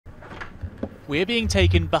We're being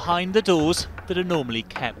taken behind the doors that are normally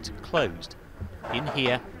kept closed. In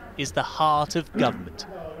here is the heart of government,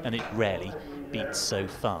 and it rarely beats so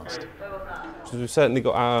fast. So we've certainly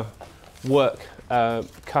got our work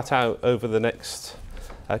cut out over the next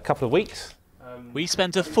couple of weeks. We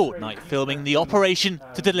spent a fortnight filming the operation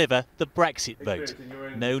to deliver the Brexit vote.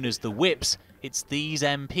 Known as the whips, it's these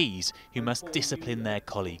MPs who must discipline their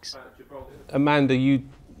colleagues. Amanda, you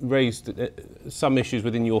raised some issues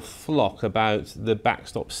within your flock about the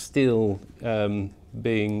backstop still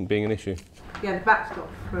being an issue. Yeah, the backstop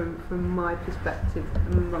from my perspective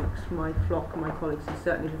amongst my flock and my colleagues is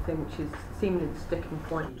certainly the thing which is seemingly the sticking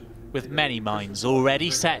point. With many minds already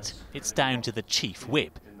set, it's down to the Chief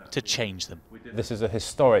Whip to change them. This is a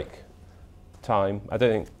historic time. I don't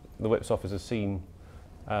think the Whip's office has seen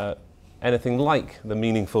anything like the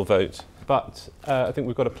meaningful vote. But I think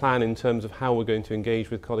we've got a plan in terms of how we're going to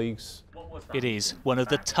engage with colleagues. It is one of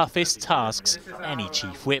the toughest tasks any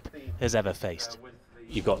Chief Whip has ever faced.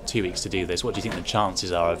 You've got 2 weeks to do this. What do you think the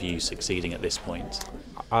chances are of you succeeding at this point?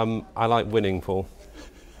 I like winning, Paul.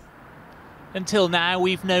 Until now,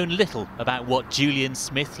 we've known little about what Julian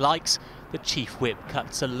Smith likes. The Chief Whip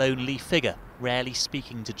cuts a lonely figure, rarely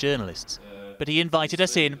speaking to journalists. But he invited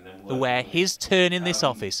us in, where his turn in this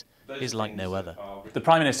office is like no other. The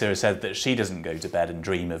Prime Minister has said that she doesn't go to bed and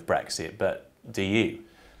dream of Brexit, but do you?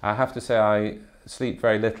 I have to say I sleep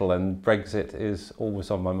very little and Brexit is always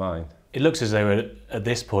on my mind. It looks as though at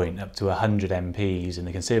this point up to 100 MPs in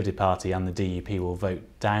the Conservative Party and the DUP will vote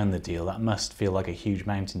down the deal. That must feel like a huge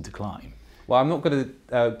mountain to climb. Well, I'm not going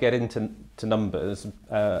to get into numbers.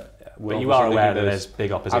 But you are aware that there's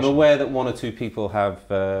big opposition. I'm aware that one or two people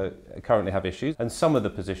currently have issues, and some of the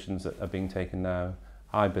positions that are being taken now,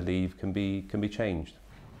 I believe, can be changed.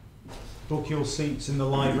 Book your seats in the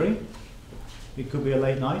library. It could be a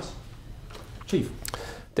late night. Chief.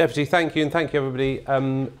 Deputy, thank you, and thank you everybody.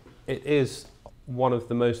 It is one of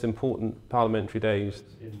the most important parliamentary days.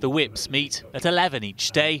 The whips meet at 11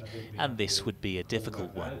 each day, and this would be a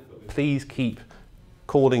difficult one. Please keep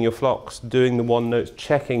calling your flocks, doing the one notes,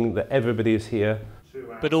 checking that everybody is here.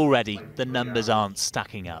 But already the numbers aren't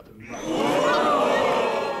stacking up.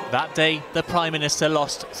 That day, the Prime Minister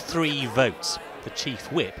lost 3 votes, the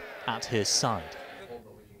Chief Whip at her side.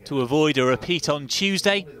 To avoid a repeat on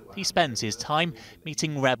Tuesday, he spends his time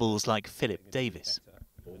meeting rebels like Philip Davis.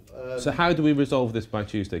 So how do we resolve this by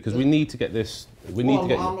Tuesday? Because we need to get this. I'm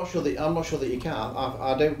not sure that you can.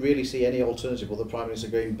 I don't really see any alternative with the Prime Minister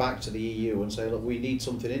going back to the EU and saying, look, we need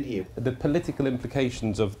something in here. The political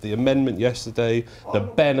implications of the amendment yesterday, the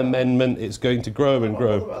Ben amendment, it's going to grow and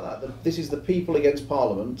grow. About that. This is the people against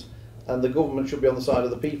Parliament, and the government should be on the side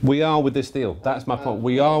of the people. We are with this deal. That's my point.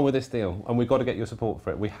 We are with this deal, and we've got to get your support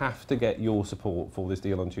for it. We have to get your support for this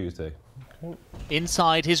deal on Tuesday.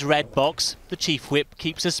 Inside his red box, the Chief Whip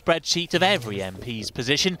keeps a spreadsheet of every MP's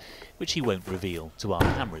position, which he won't reveal to our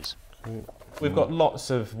cameras. We've got lots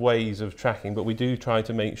of ways of tracking, but we do try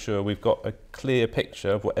to make sure we've got a clear picture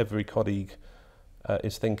of what every colleague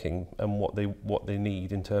is thinking and what they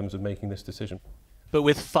need in terms of making this decision. But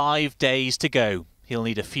with 5 days to go, he'll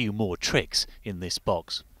need a few more tricks in this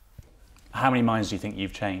box. How many minds do you think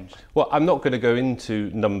you've changed? Well, I'm not going to go into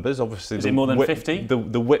numbers. Obviously, is it more than 50? The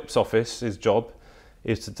Whip's office's job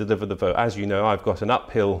is to deliver the vote. As you know, I've got an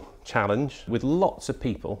uphill challenge with lots of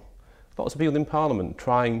people in Parliament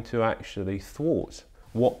trying to actually thwart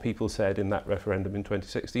what people said in that referendum in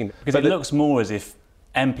 2016. Because it looks more as if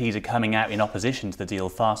MPs are coming out in opposition to the deal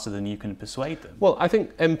faster than you can persuade them. Well, I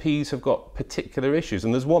think MPs have got particular issues,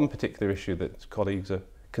 and there's one particular issue that colleagues are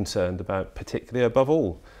concerned about, particularly above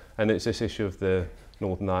all. And it's this issue of the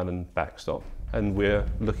Northern Ireland backstop. And we're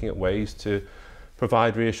looking at ways to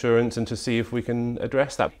provide reassurance and to see if we can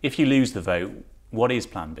address that. If you lose the vote, what is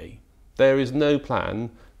Plan B? There is no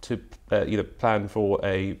plan to plan for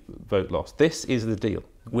a vote loss. This is the deal.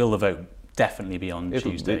 Will the vote definitely be on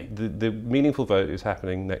Tuesday? The meaningful vote is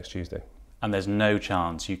happening next Tuesday. And there's no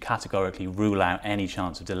chance, you categorically rule out any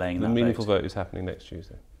chance of delaying that vote? The meaningful vote is happening next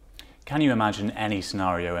Tuesday. Can you imagine any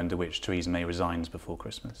scenario under which Theresa May resigns before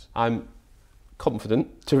Christmas? I'm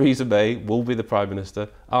confident Theresa May will be the Prime Minister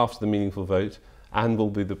after the meaningful vote and will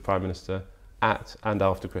be the Prime Minister at and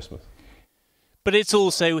after Christmas. But it's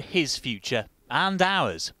also his future and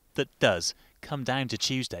ours that does come down to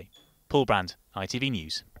Tuesday. Paul Brand, ITV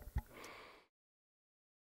News.